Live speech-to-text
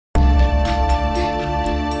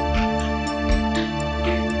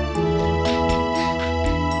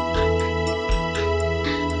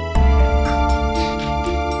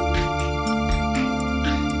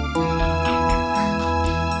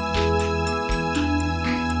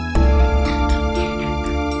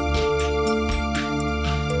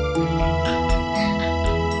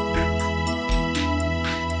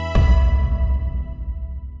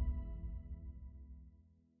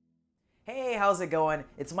how's it going?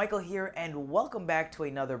 It's Michael here, and welcome back to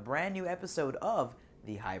another brand new episode of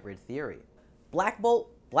The Hybrid Theory. Black Bolt,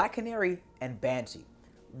 Black Canary, and Banshee.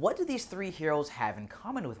 What do these three heroes have in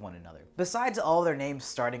common with one another? Besides all their names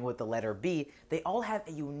starting with the letter B, they all have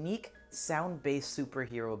a unique sound-based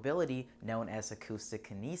superhero ability known as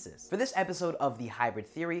Acoustikinesis. For this episode of The Hybrid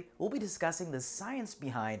Theory, we'll be discussing the science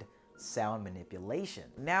behind sound manipulation.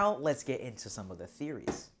 Now let's get into some of the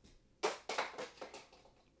theories.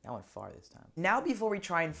 That went far this time. Now before we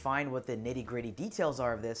try and find what the nitty-gritty details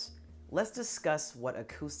are of this, let's discuss what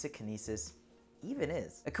Acoustikinesis even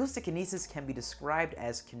is. Acoustikinesis can be described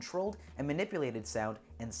as controlled and manipulated sound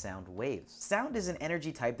and sound waves. Sound is an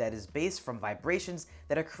energy type that is based from vibrations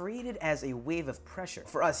that are created as a wave of pressure.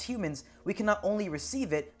 For us humans, we can not only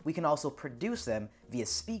receive it, we can also produce them via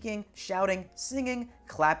speaking, shouting, singing,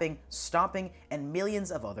 clapping, stomping, and millions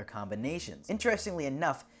of other combinations. Interestingly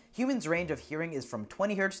enough, humans' range of hearing is from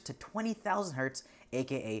 20 Hz to 20,000 Hz,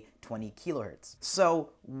 aka 20 kHz. So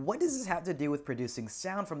what does this have to do with producing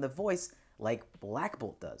sound from the voice like Black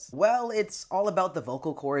Bolt does? Well, it's all about the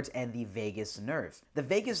vocal cords and the vagus nerve. The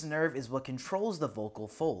vagus nerve is what controls the vocal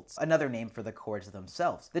folds, another name for the cords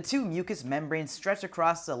themselves. The two mucous membranes stretch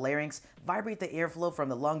across the larynx, vibrate the airflow from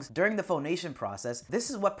the lungs during the phonation process. This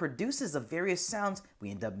is what produces the various sounds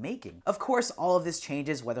we end up making. Of course, all of this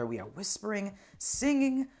changes whether we are whispering,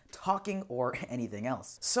 singing, talking, or anything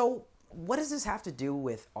else. So what does this have to do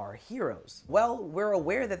with our heroes? Well, we're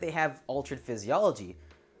aware that they have altered physiology,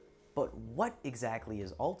 but what exactly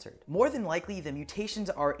is altered? More than likely, the mutations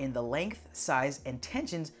are in the length, size, and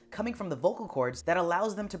tensions coming from the vocal cords that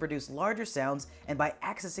allows them to produce larger sounds, and by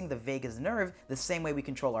accessing the vagus nerve, the same way we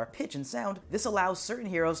control our pitch and sound, this allows certain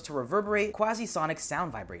heroes to reverberate quasi-sonic sound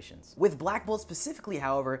vibrations. With Black Bolt specifically,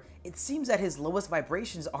 however, it seems that his lowest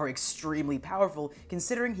vibrations are extremely powerful,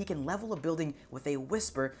 considering he can level a building with a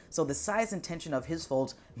whisper, so the size and tension of his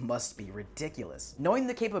folds must be ridiculous. Knowing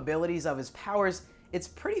the capabilities of his powers, it's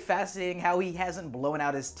pretty fascinating how he hasn't blown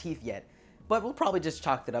out his teeth yet, but we'll probably just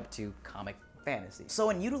chalk it up to comic fantasy.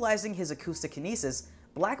 So in utilizing his Acoustikinesis,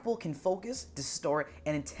 Black Bolt can focus, distort,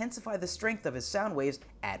 and intensify the strength of his sound waves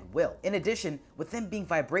at will. In addition, with them being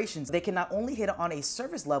vibrations, they can not only hit on a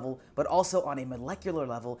surface level, but also on a molecular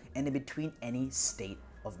level and in between any state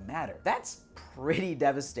of matter. That's pretty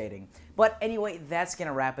devastating. But anyway, that's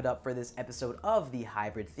gonna wrap it up for this episode of The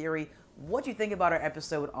Hybrid Theory. What do you think about our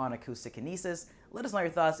episode on Acoustikinesis? Let us know your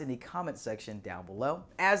thoughts in the comment section down below.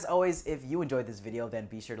 As always, if you enjoyed this video, then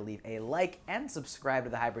be sure to leave a like and subscribe to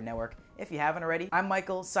the Hybrid Network if you haven't already. I'm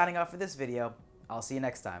Michael, signing off for this video. I'll see you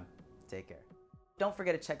next time. Take care. Don't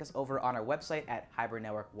forget to check us over on our website at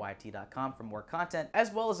hybridnetworkyt.com for more content,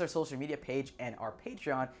 as well as our social media page and our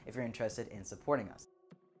Patreon if you're interested in supporting us.